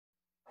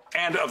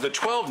And of the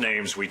 12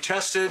 names we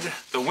tested,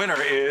 the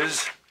winner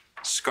is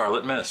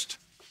Scarlet Mist.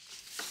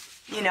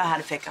 You know how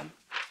to pick them.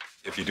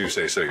 If you do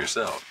say so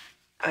yourself.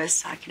 I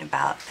was talking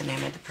about the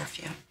name of the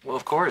perfume. Well,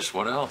 of course.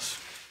 What else?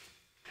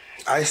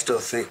 I still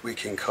think we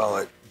can call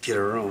it Get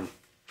a Room.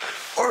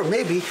 Or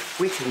maybe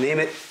we can name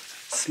it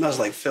Smells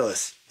Like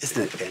Phyllis.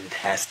 Isn't it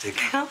fantastic?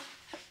 Well,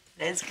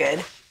 it is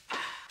good.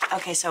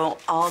 Okay, so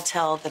I'll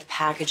tell the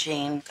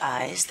packaging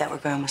guys that we're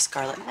going with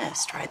Scarlet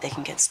Mist, right? They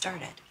can get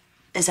started.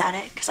 Is that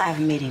it? Because I have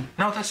a meeting.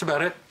 No, that's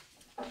about it.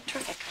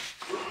 Terrific.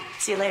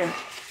 See you later.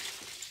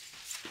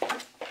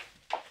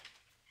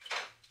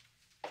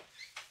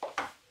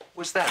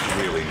 Was that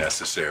really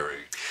necessary?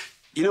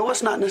 You know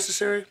what's not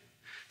necessary?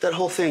 That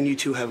whole thing you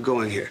two have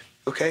going here,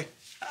 okay?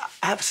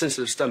 I have a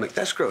sensitive stomach.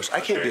 That's gross. I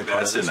can't be a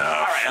part of this. That's enough.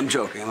 All right, I'm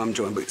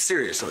joking, but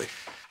seriously.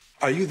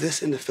 Are you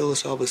this into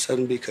Phyllis all of a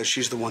sudden because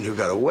she's the one who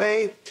got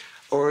away?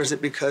 Or is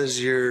it because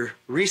your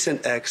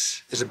recent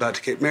ex is about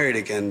to get married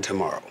again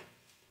tomorrow?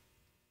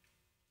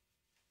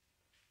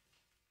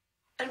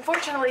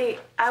 Unfortunately,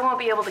 I won't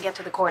be able to get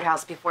to the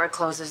courthouse before it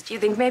closes. Do you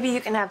think maybe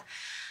you can have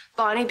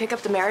Bonnie pick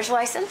up the marriage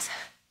license?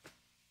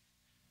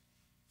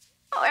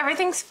 Oh,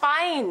 everything's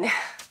fine.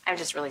 I'm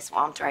just really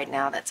swamped right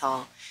now, that's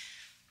all.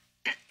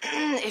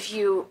 If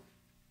you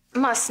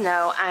must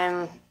know,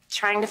 I'm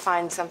trying to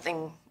find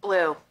something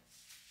blue.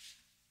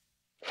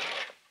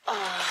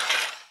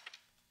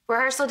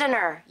 Rehearsal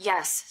dinner.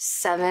 Yes,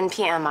 7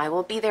 p.m. I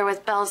will be there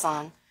with bells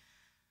on.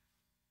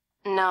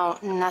 No,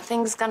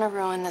 nothing's gonna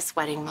ruin this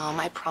wedding, Mom.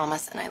 I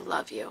promise, and I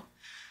love you.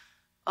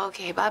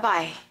 Okay,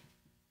 bye-bye.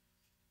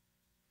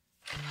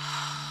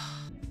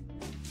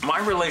 My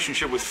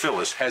relationship with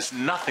Phyllis has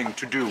nothing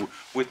to do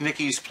with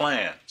Nikki's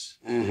plans.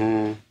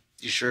 Mm-hmm.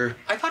 You sure?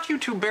 I thought you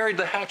two buried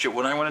the hatchet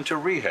when I went into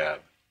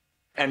rehab.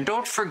 And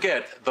don't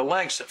forget the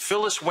lengths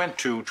Phyllis went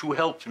to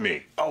help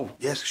me. Oh,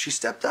 yes, she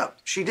stepped up.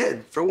 She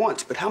did, for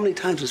once. But how many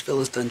times has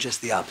Phyllis done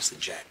just the opposite,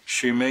 Jack?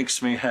 She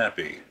makes me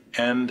happy.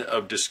 End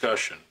of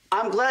discussion.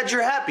 I'm glad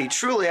you're happy.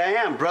 Truly, I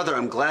am. Brother,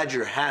 I'm glad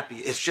you're happy.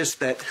 It's just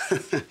that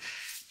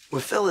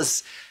with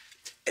Phyllis,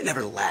 it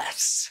never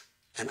lasts.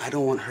 And I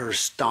don't want her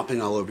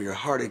stomping all over your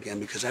heart again,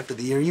 because after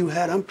the year you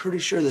had, I'm pretty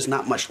sure there's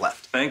not much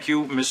left. Thank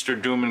you, Mr.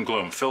 Doom and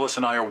Gloom. Phyllis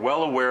and I are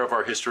well aware of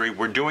our history.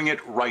 We're doing it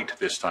right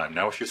this time.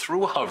 Now, if you're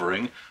through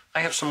hovering,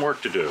 I have some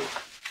work to do.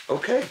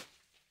 Okay.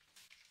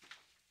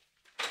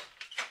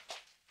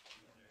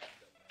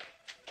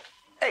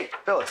 Hey,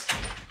 Phyllis,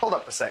 hold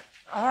up a sec.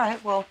 All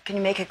right, well, can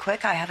you make it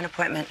quick? I have an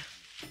appointment.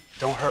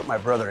 Don't hurt my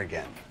brother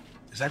again.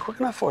 Is that quick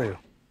enough for you?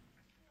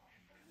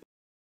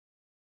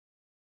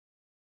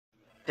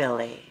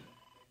 Billy,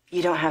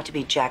 you don't have to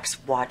be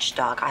Jack's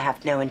watchdog. I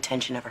have no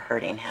intention of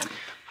hurting him.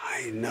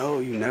 I know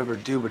you never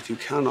do, but if you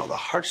count all the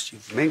hearts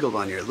you've mingled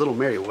on your little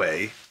merry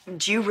way...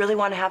 Do you really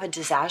want to have a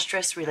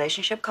disastrous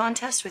relationship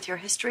contest with your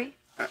history?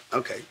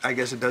 Okay, I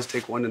guess it does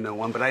take one to know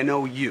one, but I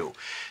know you.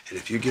 And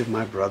if you give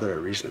my brother a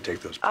reason to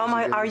take those... Oh,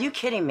 are you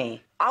kidding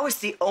me? I was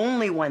the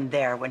only one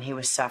there when he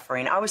was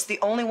suffering. I was the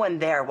only one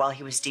there while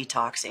he was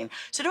detoxing.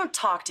 So don't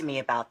talk to me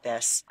about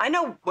this. I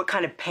know what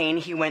kind of pain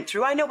he went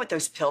through. I know what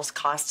those pills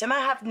cost him. I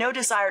have no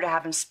desire to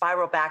have him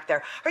spiral back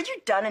there. Are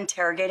you done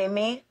interrogating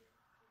me?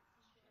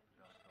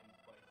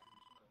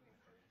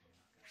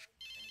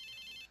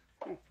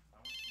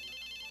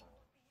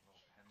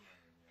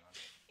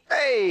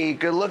 Hey,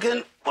 good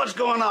looking. What's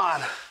going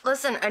on?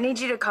 Listen, I need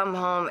you to come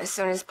home as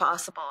soon as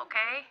possible,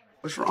 okay?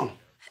 What's wrong?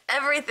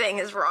 Everything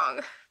is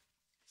wrong.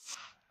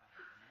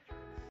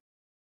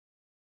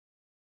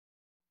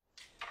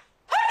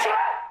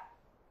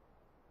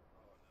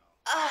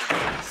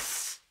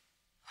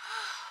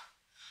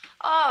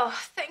 Oh,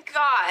 thank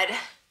God.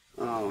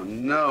 Oh,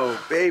 no,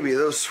 baby.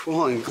 Those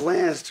swollen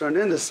glands turned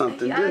into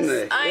something, didn't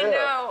they? I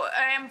know.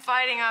 I am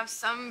fighting off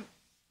some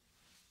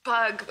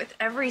bug with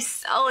every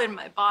cell in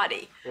my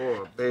body.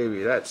 Oh,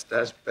 baby, that's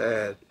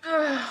bad.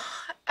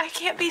 I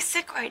can't be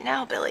sick right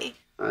now, Billy.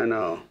 I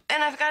know.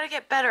 And I've got to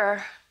get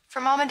better for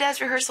Mom and Dad's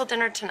rehearsal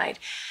dinner tonight.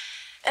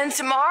 And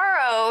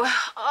tomorrow,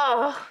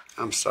 oh.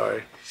 I'm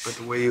sorry, but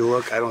the way you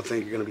look, I don't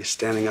think you're going to be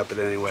standing up at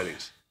any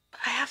weddings.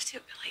 I have to,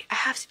 Billy. I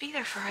have to be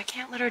there for her. I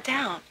can't let her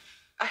down.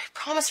 I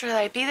promised her that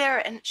I'd be there,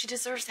 and she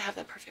deserves to have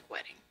the perfect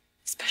wedding,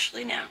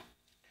 especially now.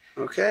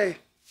 Okay,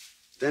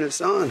 then it's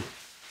on.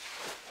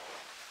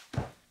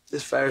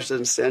 This virus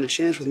doesn't stand a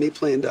chance with me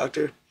playing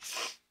doctor.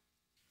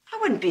 I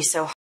wouldn't be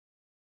so...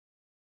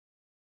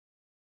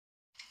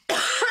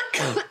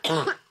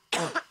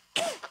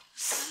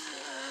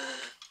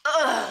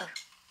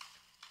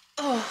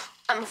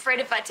 I'm afraid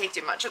if I take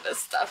too much of this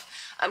stuff,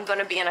 I'm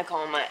gonna be in a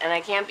coma, and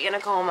I can't be in a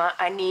coma.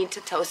 I need to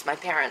toast my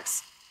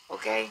parents,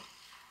 okay?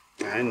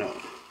 I know.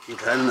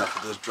 You've had enough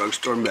of those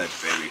drugstore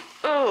meds, baby.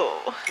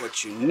 Oh.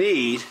 What you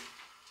need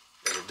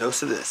is a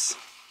dose of this.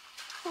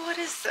 What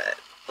is it?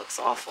 Looks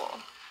awful.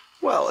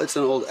 Well, it's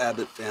an old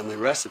Abbott family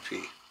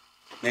recipe.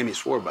 Mamie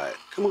swore by it.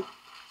 Come on.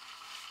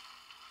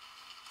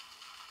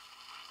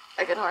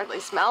 I can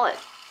hardly smell it.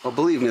 Well,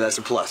 believe me, that's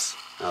a plus.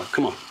 Now,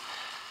 come on.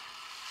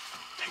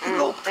 Take a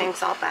gulp.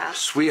 Thanks, I'll pass.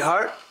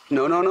 Sweetheart,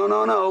 No, no, no,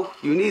 no, no.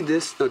 You need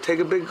this. No, take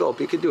a big gulp.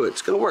 You can do it.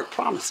 It's gonna work.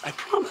 Promise. I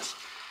promise.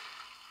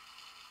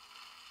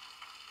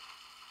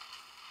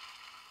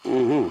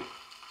 Mm-hmm.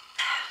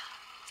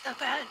 It's not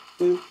bad.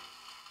 Mm. Is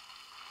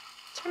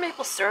there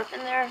maple syrup in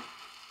there?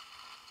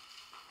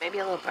 Maybe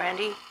a little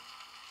brandy?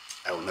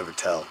 I will never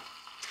tell.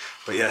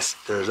 But yes,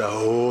 there's a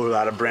whole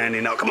lot of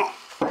brandy. Now, come on.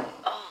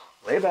 Oh.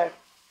 Lay back.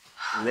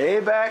 Lay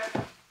back.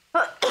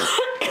 I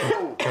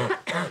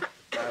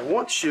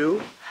want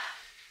you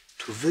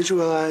to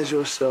visualize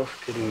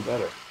yourself getting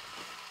better.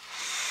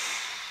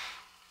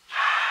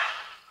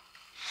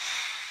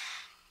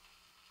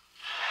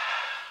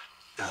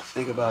 Now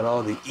think about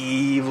all the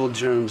evil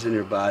germs in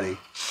your body.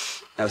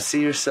 Now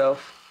see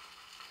yourself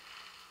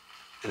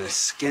in a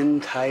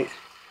skin-tight,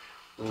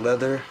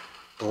 leather,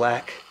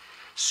 black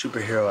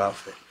superhero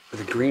outfit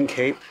with a green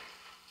cape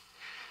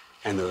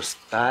and those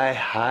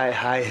thigh-high,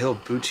 high-heel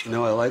boots you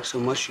know I like so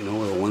much. You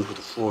know, the ones with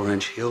the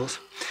 4-inch heels.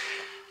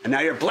 And now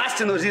you're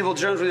blasting those evil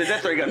germs with your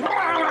death ray gun.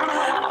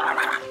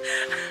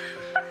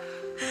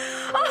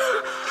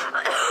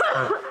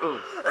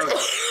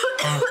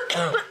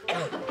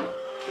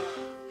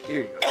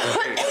 Here you go.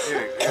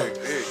 Here you go.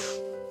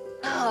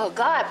 Oh,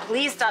 God,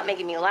 please stop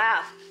making me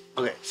laugh.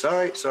 Okay,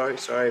 sorry.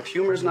 If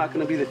humor's not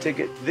gonna be the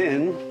ticket,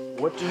 then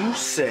what do you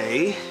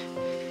say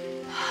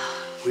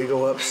we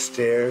go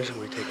upstairs and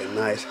we take a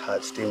nice,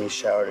 hot, steamy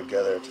shower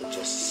together to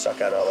just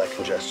suck out all that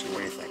congestion? What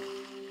do you think?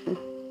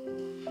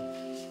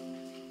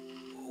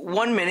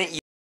 1 minute.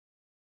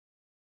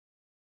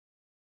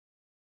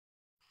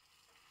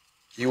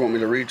 You want me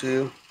to read to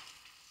you?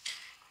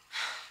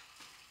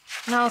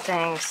 No,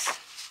 thanks.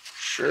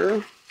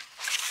 Sure.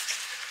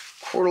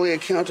 Quarterly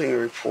accounting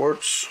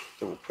reports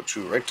that will put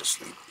you right to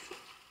sleep.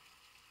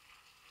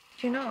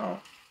 You know,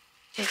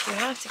 if you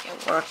have to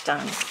get work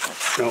done,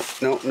 that's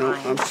No,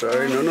 fine. I'm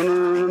sorry.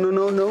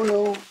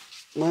 No.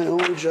 My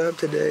only job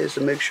today is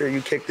to make sure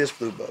you kick this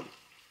blue bug.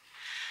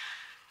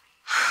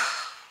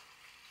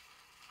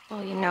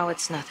 Well, you know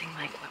it's nothing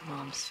like what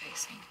Mom's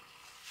facing.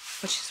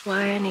 Which is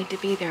why I need to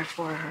be there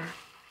for her.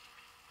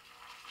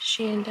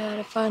 She and Dad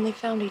have finally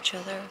found each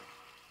other.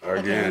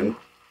 Again.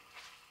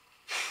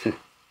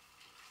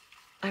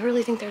 I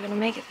really think they're gonna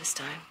make it this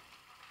time.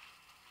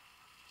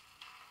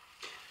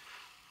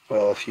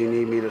 Well, if you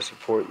need me to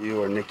support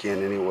you or Nikki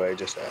in any way,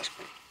 just ask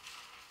me.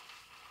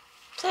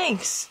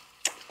 Thanks.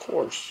 Of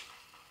course.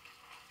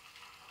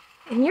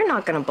 And you're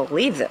not gonna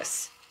believe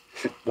this.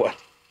 What?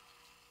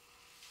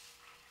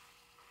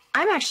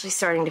 I'm actually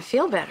starting to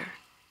feel better.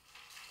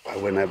 Why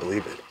wouldn't I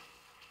believe it?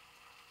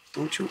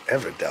 Don't you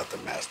ever doubt the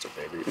master,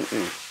 baby.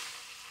 Mm-mm.